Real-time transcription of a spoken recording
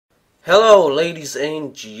Hello ladies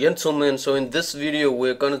and gentlemen, so in this video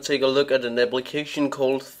we're gonna take a look at an application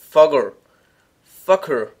called Fucker.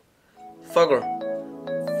 Fucker. Fucker.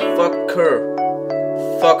 Fucker.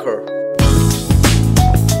 Fucker.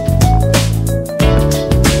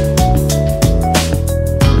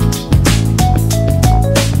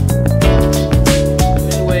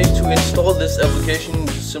 Anyway, to install this application you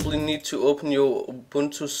simply need to open your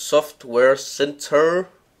Ubuntu Softwarecenter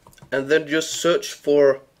and then just search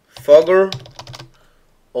for Fucker,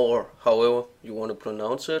 or however you want to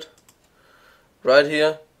pronounce it. Right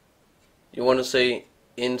here you want to say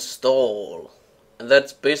install, and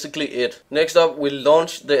that's basically it. Next up, we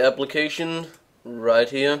launch the application right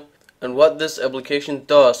here, and what this application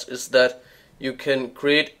does is that you can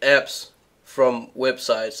create apps from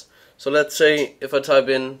websites. So let's say if I type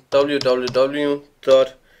in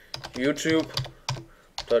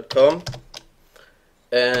www.youtube.com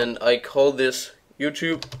and I call this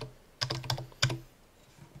YouTube.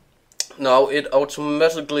 Now it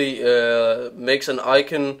automatically makes an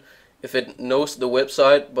icon if it knows the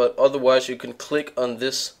website, but otherwise you can click on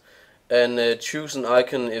this and choose an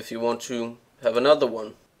icon if you want to have another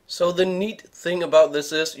one. So the neat thing about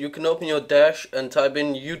this is you can open your dash and type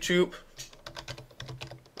in YouTube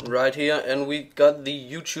right here, and we got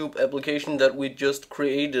the YouTube application that we just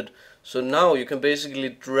created. So now you can basically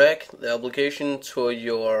drag the application to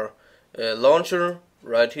your launcher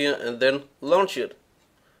right here and then launch it.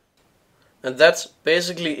 And that's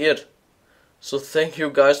basically it. So thank you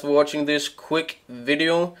guys for watching this quick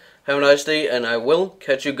video. Have a nice day, and I will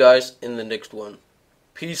catch you guys in the next one.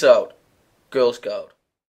 Peace out, Girl Scout.